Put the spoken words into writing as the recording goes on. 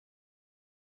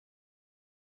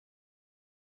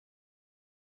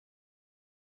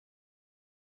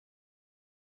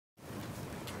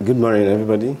Good morning,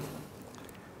 everybody.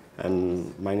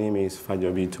 My name is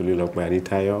Fajobi Tolulope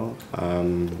Adetayo.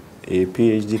 I'm a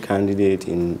PhD candidate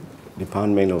in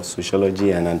Department of Sociology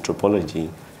and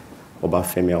Anthropology,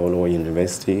 Obafemi Awolowo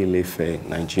University, Ilefe,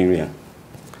 Nigeria.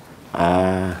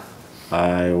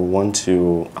 I want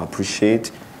to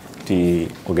appreciate the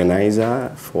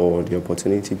organizer for the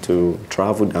opportunity to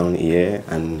travel down here,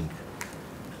 and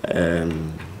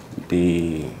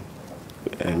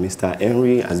Mr.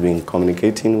 Henry has been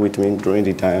communicating with me during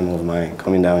the time of my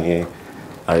coming down here.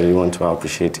 I really want to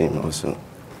appreciate him also.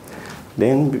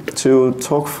 Then to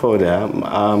talk further,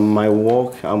 I'm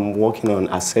working on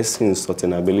assessing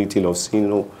sustainability of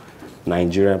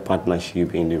Sino-Nigerian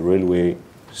partnership in the railway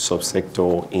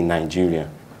subsector in Nigeria.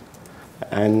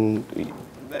 And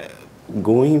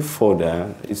going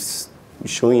further, it's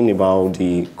showing about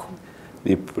the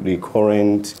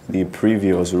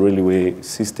previous railway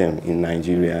system in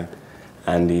Nigeria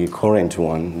and the current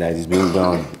one that is being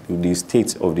done. The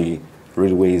state of the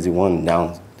railway is the one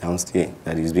downstairs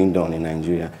that is being done in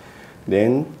Nigeria.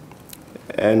 Then,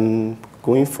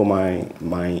 going for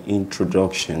my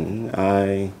introduction,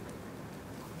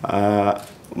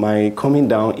 my coming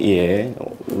down here,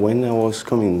 when I was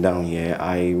coming down here,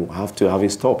 I have to have a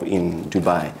stop in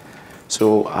Dubai.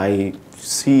 So I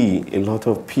see a lot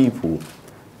of people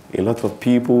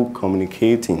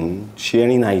communicating,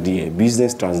 sharing ideas,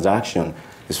 business transaction,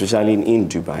 especially in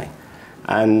Dubai.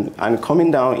 And coming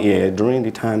down here, during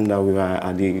the time that we were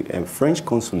at the French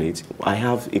consulate, I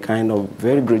have a kind of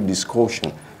very great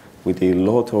discussion with a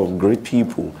lot of great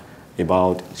people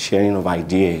about sharing of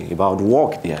ideas, about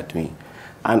work they are doing.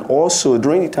 And also,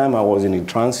 during the time I was in a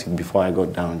transit before I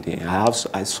got down there,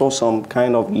 I saw some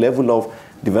kind of level of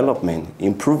development,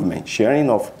 improvement, sharing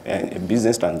of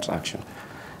business transaction.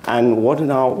 And what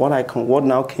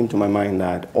now came to my mind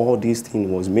that all these things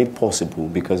was made possible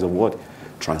because of what?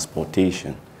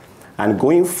 Transportation. And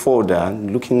going further,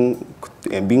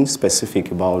 being specific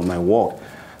about my work,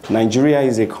 Nigeria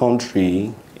is a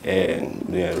country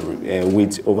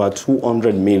with over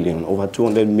 200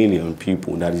 million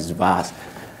people. That is vast.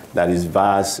 With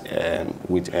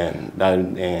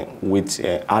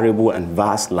arable and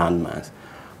vast landmass.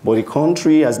 But the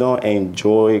country has not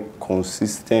enjoyed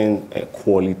consistent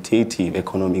qualitative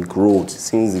economic growth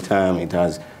since the time it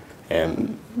has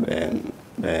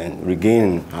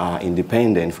regained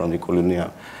independence from the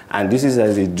colonial. And this is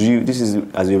as a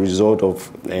result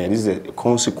of this is a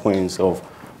consequence of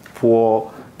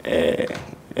poor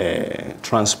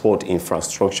transport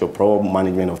infrastructure, poor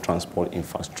management of transport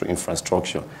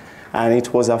infrastructure. And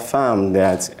it was affirmed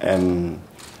that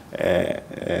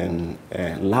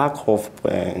lack of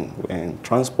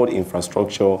transport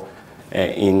infrastructure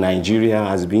in Nigeria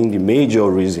has been the major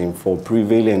reason for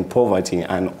prevalent poverty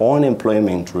and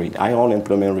unemployment rate, high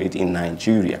unemployment rate in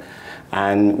Nigeria,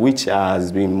 and which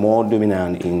has been more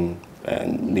dominant in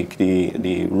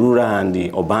the rural and the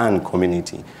urban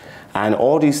community. And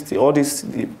all these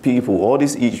people, all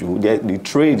these issues, the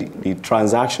trade, the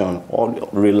transaction, all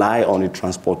rely on the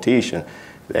transportation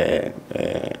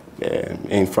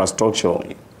infrastructure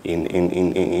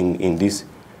in this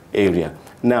area.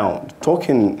 Now,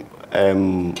 talking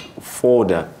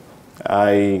further,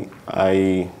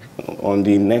 on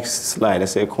the next slide, I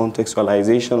say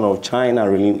contextualization of China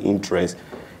renewed interest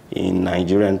in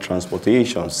Nigerian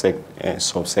transportation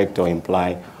subsector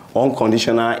imply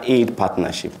unconditional aid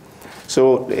partnership.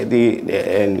 So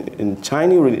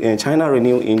China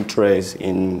renewed interest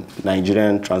in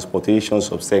Nigerian transportation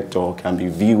subsector can be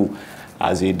viewed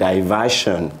as a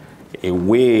diversion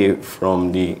away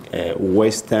from the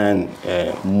Western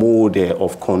mode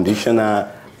of conditional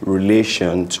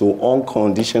relation to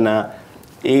unconditional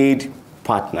aid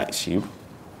partnership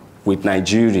with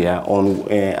Nigeria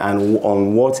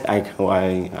on what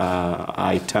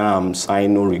I term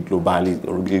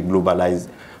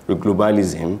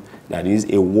Sino-Globalism, that is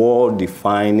a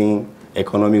world-defining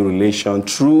economic relation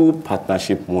through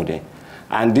partnership model.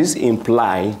 And this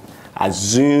implies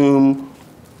assume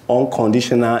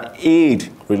unconditional aid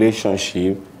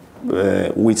relationship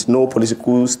with no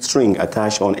political string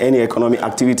attached on any economic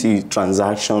activity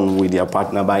transaction with their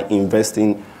partner by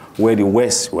investing where the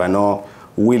West were not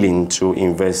willing to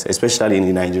invest, especially in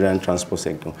the Nigerian transport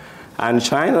sector. And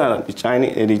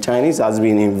the Chinese has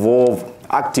been involved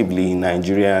actively in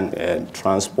Nigerian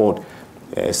transport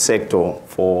sector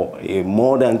for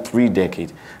more than 3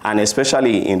 decades, and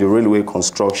especially in the railway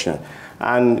construction.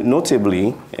 And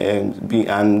notably,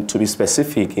 and to be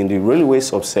specific, in the railway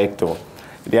subsector,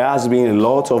 there has been a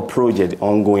lot of projects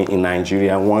ongoing in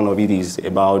Nigeria. One of it is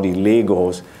about the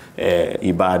Lagos,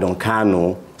 Ibadan,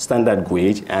 Kano standard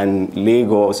gauge, and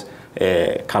Lagos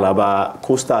Calabar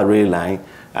Coastal Rail Line,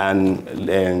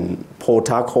 and Port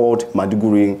Harcourt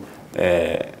Maiduguri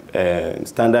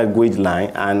standard gauge line,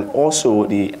 and also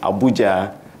the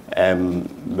Abuja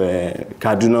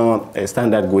Kaduna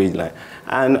standard gauge line.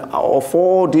 And of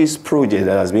all these projects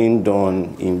that has been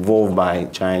done involved by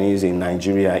Chinese in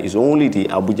Nigeria, is only the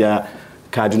Abuja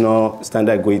Kaduna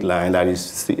standard gauge line that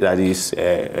is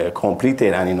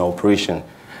completed and in operation.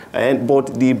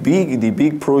 But the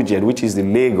big project, which is the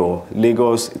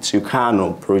Lagos to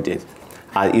Kano project,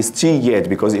 is still yet,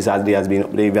 because they have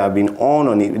been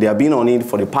on it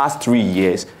for the past 3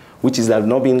 years, which is have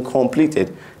not been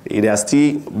completed. It has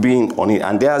still been on it,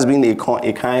 and there has been a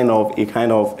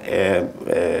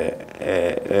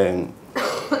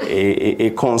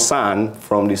concern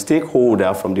from the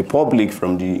stakeholder, from the public,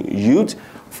 from the youth,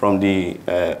 from the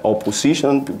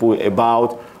opposition people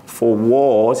about for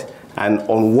what and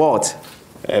on what.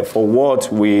 For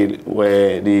what will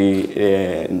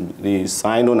the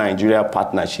Sino-Nigeria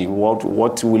partnership, what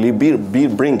will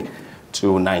it bring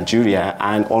to Nigeria,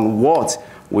 and on what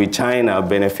will China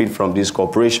benefit from this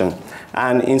cooperation?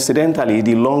 And incidentally,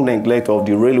 the long neglect of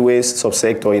the railway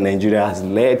subsector in Nigeria has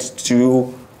led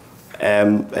to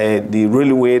the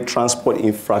railway transport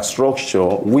infrastructure,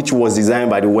 which was designed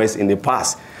by the West in the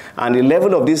past. And the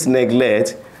level of this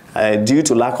neglect, due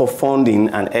to lack of funding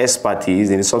and expertise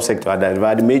in the subsector, that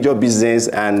had major business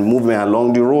and movement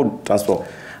along the road transport.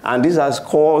 And this has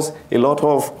caused a lot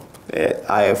of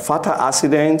fatal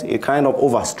accidents, a kind of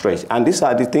overstretch. And these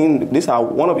are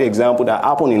one of the examples that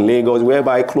happened in Lagos,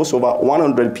 whereby close to over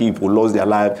 100 people lost their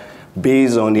lives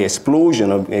based on the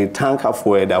explosion of a tanker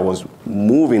fuel that was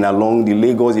moving along the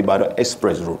Lagos-Ibadan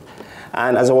Express Road.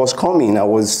 And as I was coming, I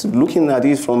was looking at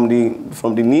it from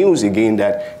the news again,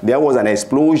 that there was an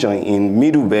explosion in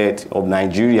middle belt of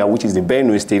Nigeria, which is the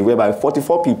Benue state, whereby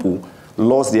 44 people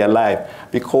lost their life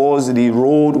because the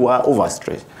road were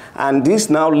overstretched. And this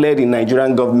now led the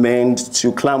Nigerian government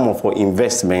to clamor for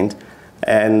investment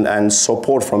and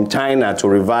support from China to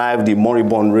revive the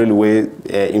moribund railway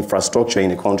infrastructure in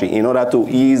the country in order to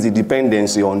ease the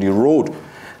dependency on the road.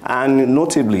 And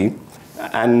notably,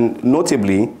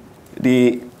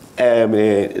 the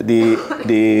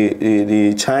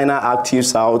China Active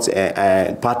South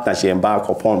partnership embarked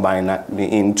upon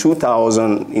in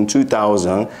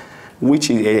 2000, which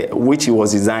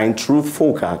was designed through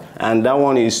FOCAC, and that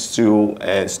one is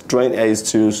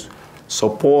to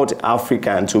support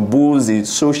Africa and to boost the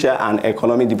social and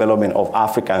economic development of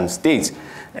African states.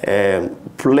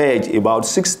 Pledged about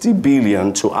 60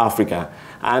 billion to Africa.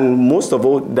 And most of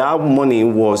all, that money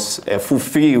was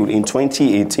fulfilled in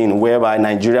 2018, whereby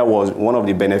Nigeria was one of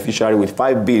the beneficiaries with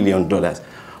 $5 billion.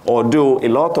 Although a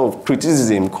lot of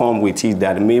criticism come with it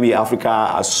that maybe Africa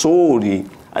has sold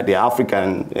they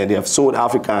have sold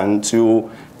African to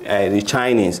the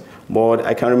Chinese. But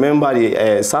I can remember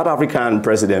the South African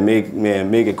president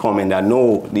make a comment that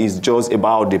no, it's just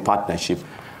about the partnership.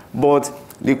 But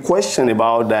the question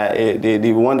about that,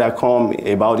 the one that come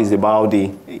about is about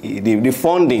the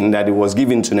funding that it was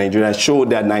given to Nigeria showed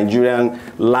that Nigerians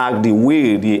lack the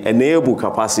will, the enable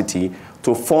capacity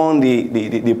to fund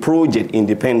the project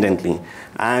independently.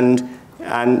 And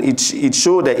it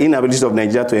showed the inability of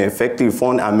Nigeria to effectively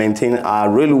fund and maintain our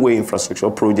railway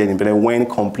infrastructure project when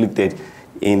completed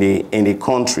in the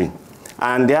country.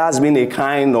 And there has been a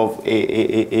kind of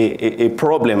a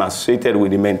problem associated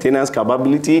with the maintenance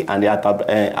capability and the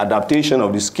adaptation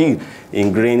of the skill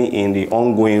ingrained in the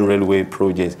ongoing railway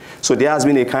projects. So there has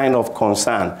been a kind of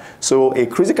concern. So a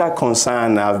critical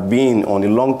concern has been on the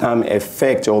long-term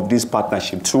effect of this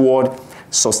partnership toward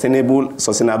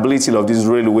sustainability of this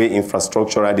railway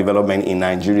infrastructural development in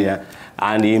Nigeria,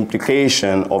 and the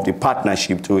implication of the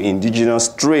partnership to indigenous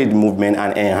trade movement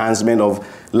and enhancement of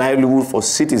livelihood for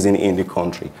citizens in the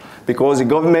country. Because the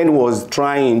government was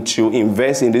trying to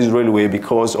invest in this railway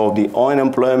because of the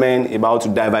unemployment, about to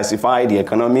diversify the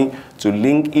economy, to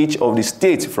link each of the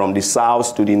states from the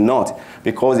south to the north.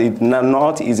 Because the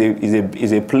north is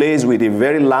a place with a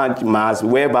very large mass,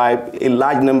 whereby a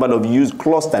large number of youths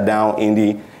cluster down in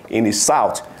the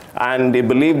south. And they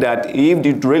believe that if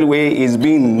the railway is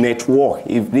being networked,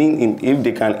 if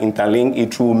they can interlink,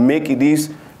 it will make the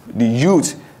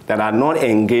youth that are not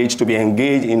engaged to be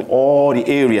engaged in all the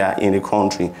area in the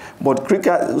country. But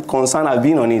critical concern has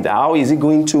been on it. How is it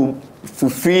going to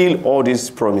fulfill all these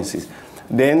promises?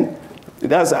 Then,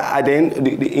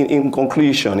 in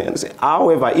conclusion,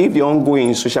 however, if the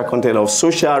ongoing social content of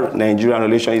social Nigerian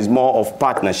relation is more of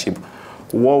partnership,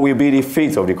 what will be the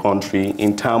fate of the country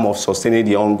in terms of sustaining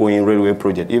the ongoing railway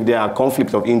project? If there are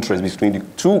conflicts of interest between the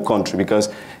two countries, because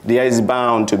there is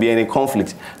bound to be any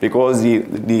conflict, because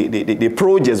the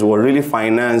projects were really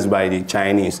financed by the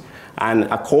Chinese. And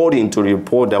according to the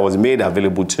report that was made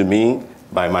available to me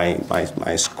by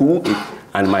my school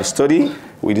and my study,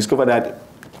 we discovered that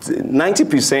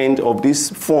 90% of this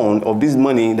fund, of this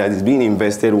money that is being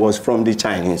invested was from the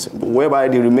Chinese, whereby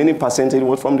the remaining percentage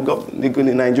was from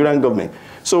the Nigerian government.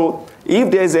 So if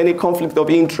there's any conflict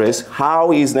of interest,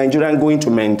 how is Nigeria going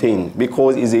to maintain?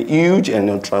 Because it's a huge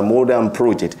and ultra-modern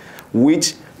project,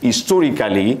 which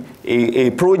historically,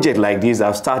 a project like this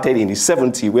have started in the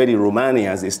 70s, where the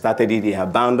Romanians, they started it, they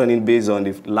abandoned it based on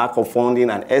the lack of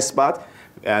funding and experts.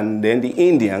 And then the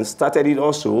Indians started it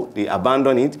also, they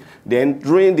abandoned it. Then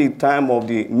during the time of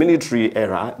the military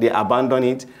era, they abandoned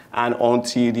it, and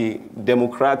until the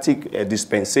democratic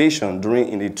dispensation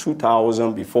in the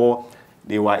 2000, before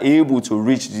they were able to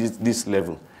reach this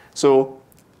level. So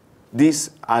these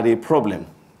are the problem.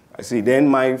 I see. Then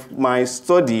my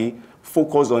study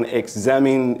focused on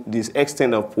examining this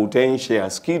extent of potential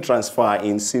skill transfer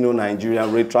in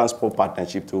Sino-Nigerian rail transport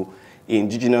partnership to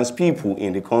indigenous people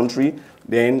in the country.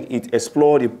 Then it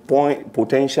explored the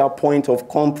potential point of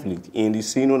conflict in the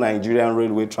Sino-Nigerian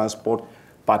railway transport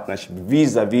partnership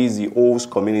vis-a-vis the host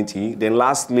community. Then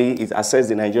lastly, it assessed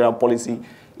the Nigerian policy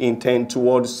intent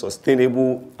towards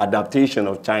sustainable adaptation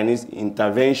of Chinese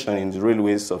intervention in the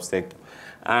railway subsector.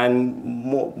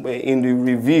 And in the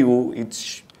review,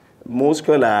 most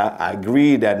scholars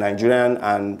agree that Nigeria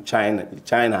and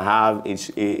China have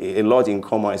a lot in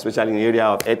common, especially in the area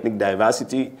of ethnic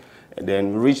diversity,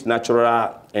 then rich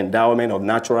natural endowment of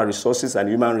natural resources and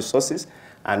human resources,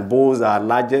 and both are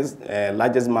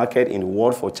largest market in the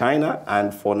world for China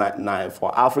and for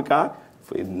Africa,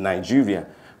 for Nigeria.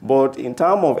 But in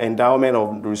terms of endowment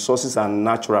of resources and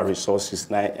natural resources,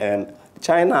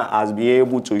 China has been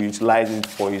able to utilize it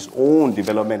for its own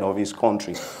development of its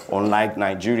country, unlike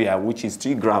Nigeria, which is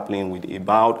still grappling with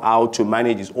about how to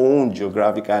manage its own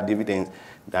geographical dividends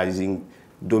that is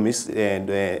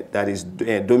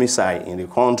domicile in the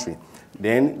country.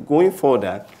 Then going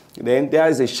further, then there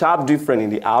is a sharp difference in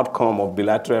the outcome of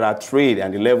bilateral trade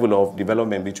and the level of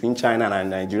development between China and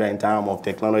Nigeria in terms of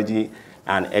technology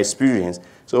and experience.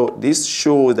 So this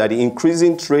shows that the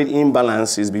increasing trade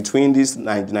imbalances between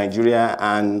Nigeria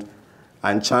and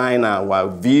China were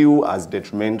viewed as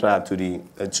detrimental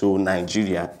to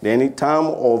Nigeria. Then in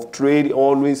terms of trade,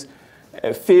 always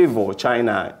favor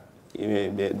China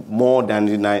more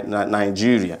than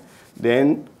Nigeria.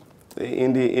 Then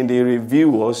in the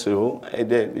review also,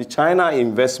 the China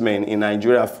investment in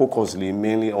Nigeria focused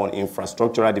mainly on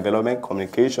infrastructural development,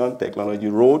 communication, technology,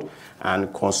 road,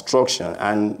 and construction.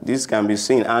 And this can be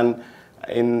seen. And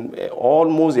in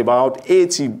almost about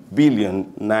 80 billion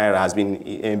naira has been,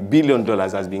 $1 billion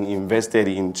has been invested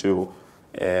into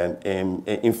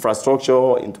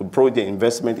infrastructure, into project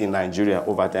investment in Nigeria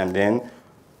over time.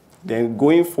 Then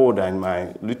going further in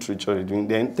my literature,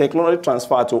 then technology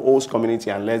transfer to host community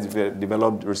and less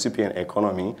developed recipient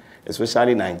economy,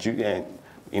 especially in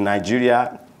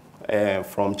Nigeria,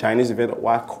 from Chinese development,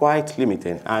 were quite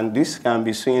limited. And this can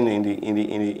be seen in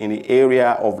the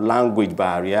area of language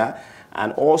barrier,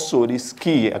 and also this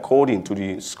key, according to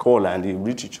the scholar and the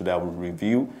literature that we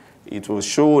review, it will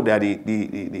show that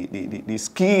the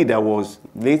skill that was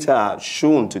later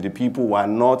shown to the people were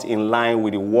not in line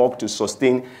with the work to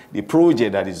sustain the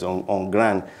project that is on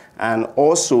ground. And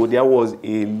also there was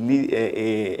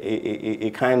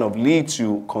a kind of lead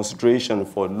to consideration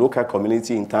for local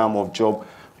community in terms of job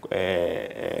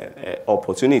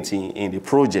opportunity in the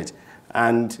project.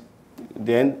 And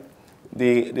then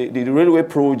the railway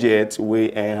project will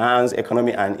enhance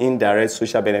economic and indirect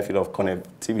social benefit of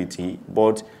connectivity,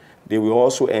 but they will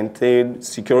also entail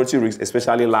security risks,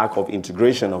 especially lack of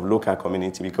integration of local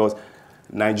community, because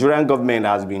Nigerian government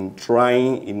has been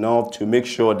trying enough to make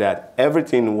sure that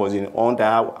everything was in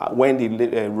order when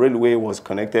the railway was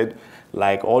connected,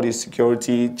 like all these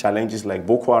security challenges like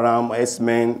Boko Haram,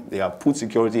 S-Men, they have put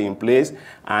security in place,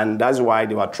 and that's why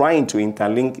they were trying to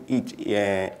interlink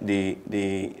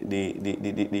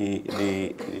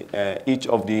each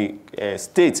of the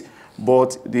states.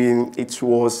 But it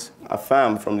was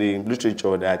affirmed from the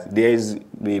literature that there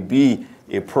may be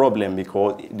a problem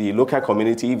because the local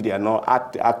community, if they are not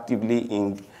actively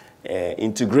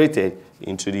integrated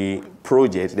into the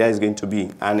project, there is going to be.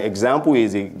 An example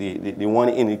is the one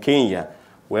in Kenya,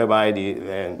 whereby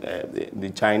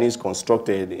the Chinese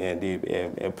constructed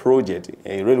a project,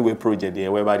 a railway project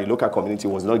there, whereby the local community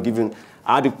was not given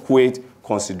adequate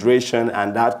consideration,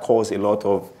 and that caused a lot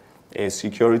of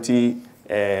security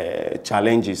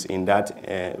challenges in that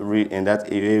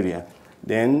area.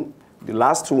 Then the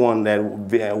last one,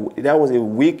 that was a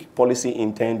weak policy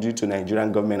intent due to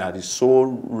Nigerian government as the sole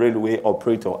railway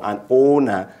operator and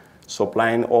owner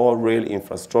supplying all rail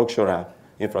infrastructure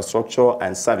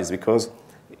and service, because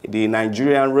the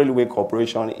Nigerian Railway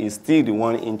Corporation is still the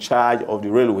one in charge of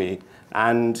the railway,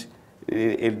 and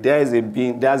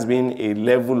there's been a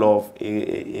level of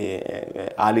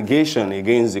allegation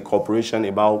against the corporation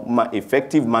about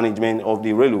effective management of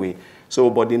the railway. So,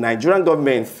 but the Nigerian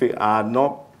government are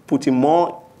not putting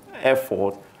more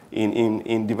effort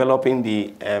in developing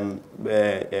the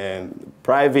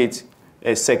private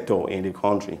sector in the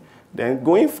country. Then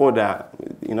going further,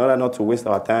 in order not to waste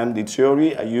our time, the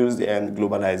theory I used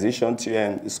globalization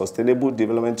and sustainable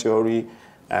development theory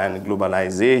and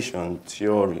globalization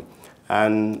theory.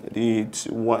 And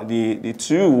the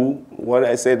two, what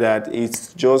I said that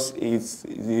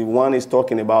the one is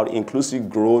talking about inclusive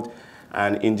growth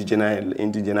and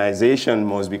indigenization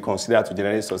must be considered to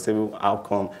generate sustainable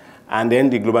outcome. And then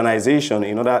the globalization,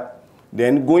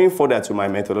 then going further to my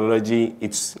methodology,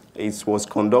 it was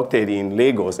conducted in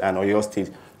Lagos and Oyo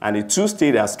State. And the two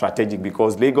states are strategic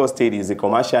because Lagos State is the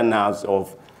commercial nerves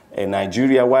of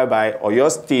Nigeria, whereby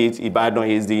Oyo State, Ibadan,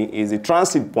 is the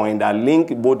transit point that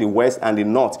link both the west and the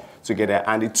north together.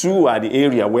 And the two are the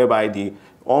area whereby the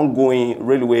ongoing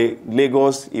railway,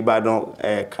 Lagos, Ibadan,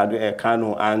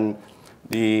 Kano, and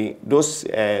the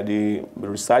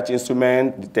research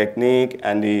instrument, the technique,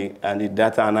 and the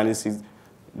data analysis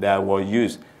that were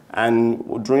used.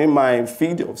 And during my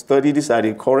field of study, these are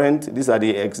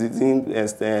the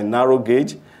existing narrow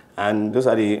gauge, and those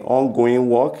are the ongoing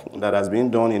work that has been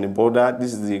done in the border.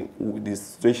 This is the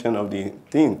situation of the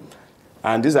thing.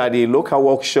 And these are the local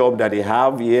workshop that they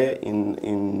have here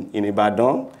in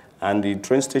Ibadan and the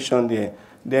train station there.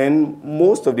 Then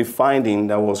most of the finding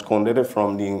that was conducted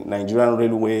from the Nigerian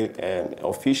Railway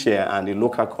official and the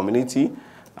local community,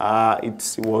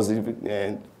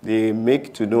 they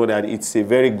make to know that it's a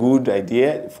very good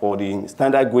idea for the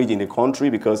standard gauge in the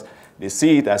country because they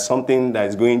see it as something that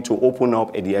is going to open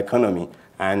up the economy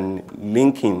and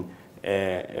linking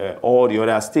all the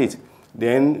other states.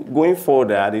 Then going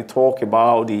further, they talk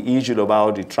about the issue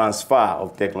about the transfer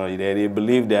of technology. They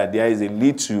believe that there is a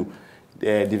little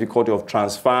difficulty of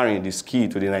transferring the skill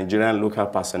to the Nigerian local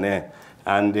personnel.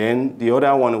 And then the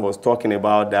other one was talking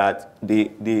about that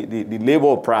the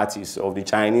labor practice of the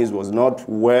Chinese was not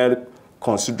well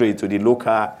considered to the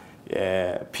local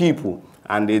people.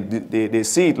 And they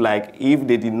see it like if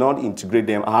they did not integrate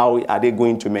them, how are they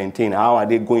going to maintain, how are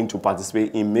they going to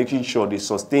participate in making sure they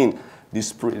sustain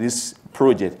this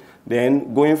project.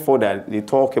 Then going further, they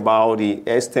talk about the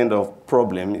extent of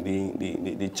problem,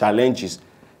 the challenges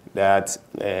that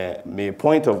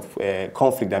point of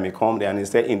conflict that may come there. And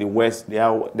instead, in the West,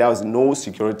 there was no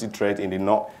security threat in the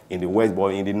North, in the West,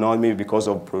 but in the North, maybe because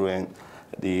of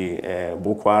the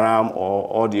Boko Haram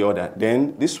or the other.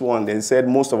 Then this one, they said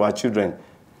most of our children,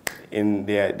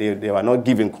 they were not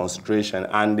given consideration,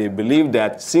 and they believe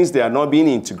that since they are not being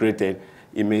integrated,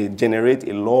 it may generate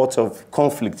a lot of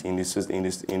conflict in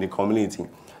the community.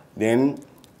 Then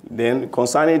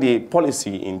concerning the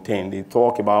policy intent, they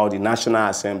talk about the National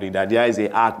Assembly, that there is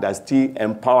an act that's still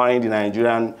empowering the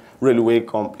Nigerian Railway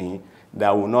Company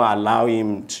that will not allow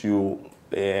him to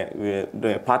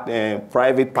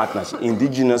private partnership,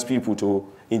 indigenous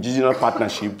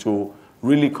partnership to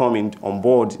really come on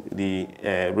board the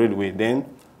railway. Then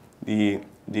the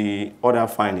other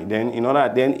finding. Then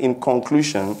in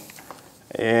conclusion,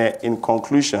 I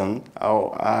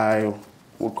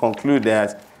will conclude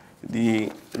that the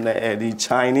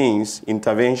Chinese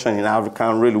intervention in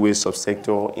African railway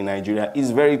subsector in Nigeria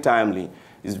is very timely.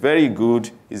 It's very good.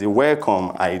 It's a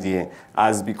welcome idea,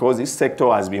 because this sector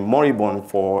has been moribund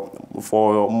for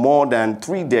more than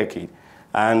 3 decades,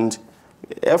 and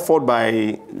effort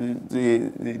by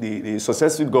the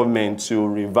successive government to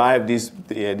revive this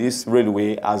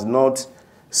railway has not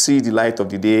seen the light of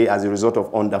the day as a result of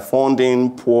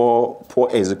underfunding, poor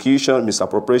execution,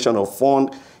 misappropriation of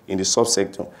funds in the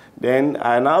subsector. Then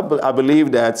I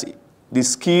believe that the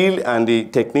skill and the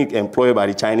technique employed by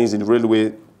the Chinese in the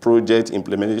railway project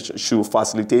implementation should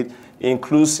facilitate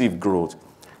inclusive growth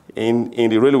in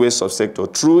the railway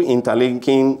subsector through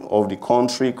interlinking of the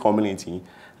country community,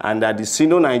 and that the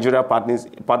Sino-Nigerian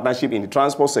partnership in the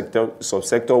transport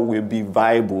subsector will be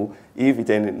viable if it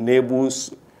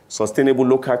enables sustainable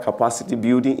local capacity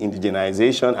building,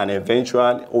 indigenization, and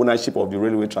eventual ownership of the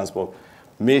railway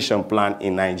transformation plan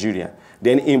in Nigeria.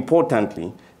 Then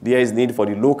importantly, there is need for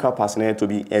the local personnel to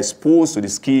be exposed to the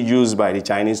skill used by the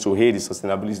Chinese to aid the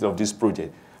sustainability of this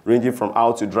project. ranging from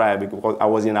how to drive. Because I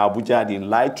was in Abuja, the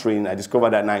light train, I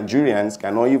discovered that Nigerians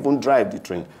cannot even drive the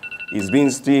train.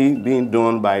 It's still being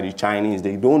done by the Chinese.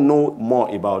 They don't know more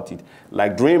about it.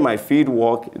 Like during my field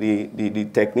work, the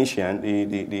technician,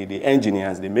 the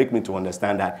engineers, they make me to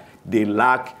understand that they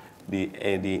lack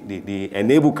the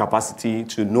enable capacity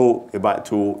to know about,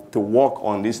 to work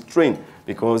on this train,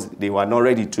 because they were not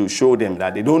ready to show them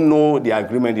that they don't know the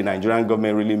agreement the Nigerian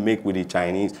government really make with the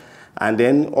Chinese. And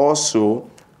then also,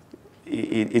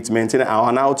 it's maintained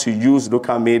on how to use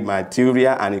local-made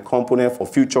material and a component for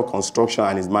future construction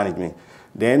and its management.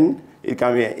 Then it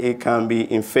can be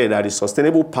inferred that the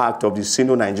sustainable part of the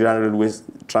Sino-Nigerian railway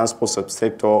transport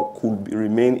subsector could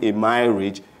remain a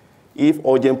marriage if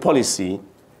urgent policy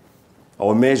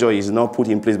or measure is not put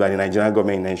in place by the Nigerian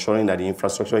government in ensuring that the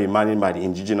infrastructure is managed by the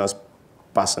indigenous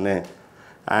personnel.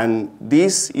 And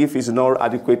this, if it's not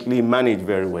adequately managed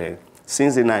very well,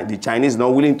 since the Chinese are not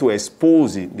willing to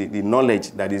expose the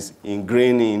knowledge that is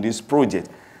ingrained in this project,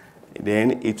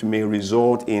 then it may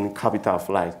result in capital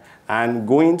flight. And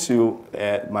going to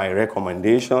my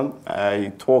recommendation,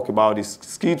 I talk about this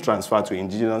skill transfer to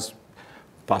indigenous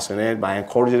personnel by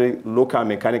encouraging local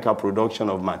mechanical production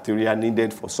of material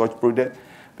needed for such projects,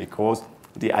 because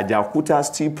the Ajaokuta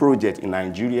steel project in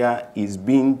Nigeria is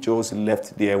being just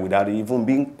left there without even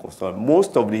being consulted.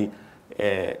 Most of the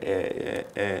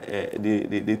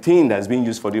thing that's being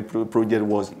used for the project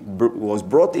was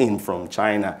brought in from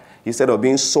China instead of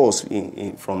being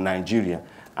sourced from Nigeria.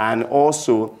 And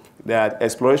also that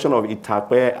exploration of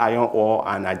Itape iron ore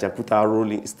and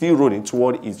Ajaokuta steel rolling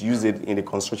toward its usage in the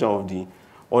construction of the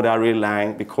other rail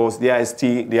line, because they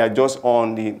are just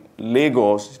on the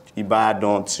Lagos,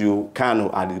 Ibadan to Kano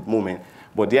at the moment.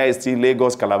 But there is still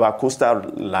Lagos-Calabar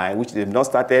coastal line, which they've not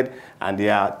started, and they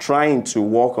are trying to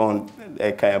work on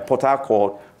Port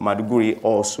Harcourt, Maduguri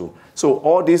also. So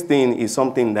all these things is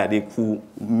something that they could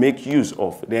make use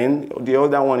of. Then the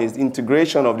other one is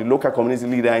integration of the local community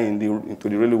leader into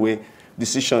the railway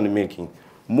decision making.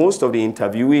 Most of the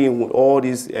interviewing with all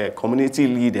these community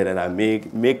leaders that I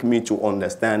make me to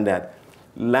understand that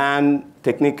land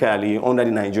technically under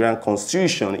the Nigerian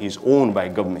constitution is owned by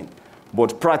government.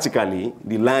 But practically,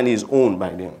 the land is owned by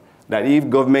them. That if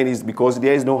government is, because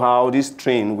there is no how this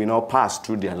train will not pass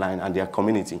through their line and their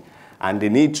community, and they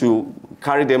need to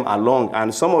carry them along.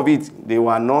 And some of it, they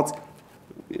were not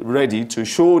ready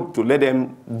to let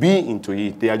them be into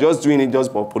it. They are just doing it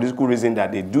just for political reason,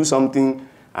 that they do something,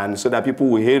 and so that people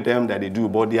will hate them that they do,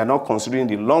 but they are not considering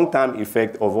the long-term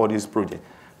effect of all these projects.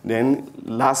 Then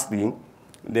lastly,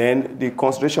 then the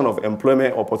consideration of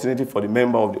employment opportunity for the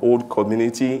member of the old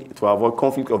community to avoid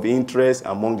conflict of interest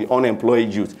among the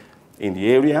unemployed youth in the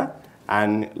area.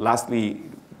 And lastly,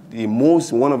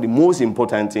 one of the most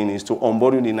important things is to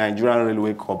onboard the Nigerian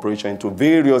Railway Corporation into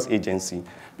various agencies,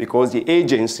 because the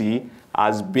agency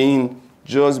has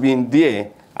just been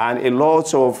there, and a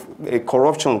lot of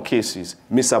corruption cases,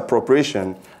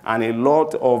 misappropriation, and a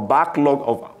lot of backlog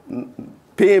of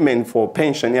payment for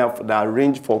pensioners that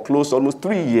range for close to almost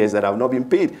 3 years that have not been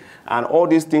paid. And all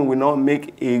these things will not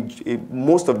make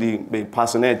most of the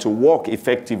personnel to work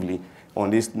effectively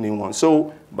on this new one.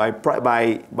 So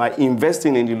by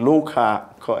investing in the local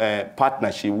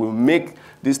partnership, we'll make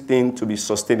this thing to be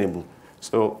sustainable.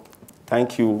 So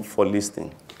thank you for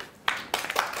listening.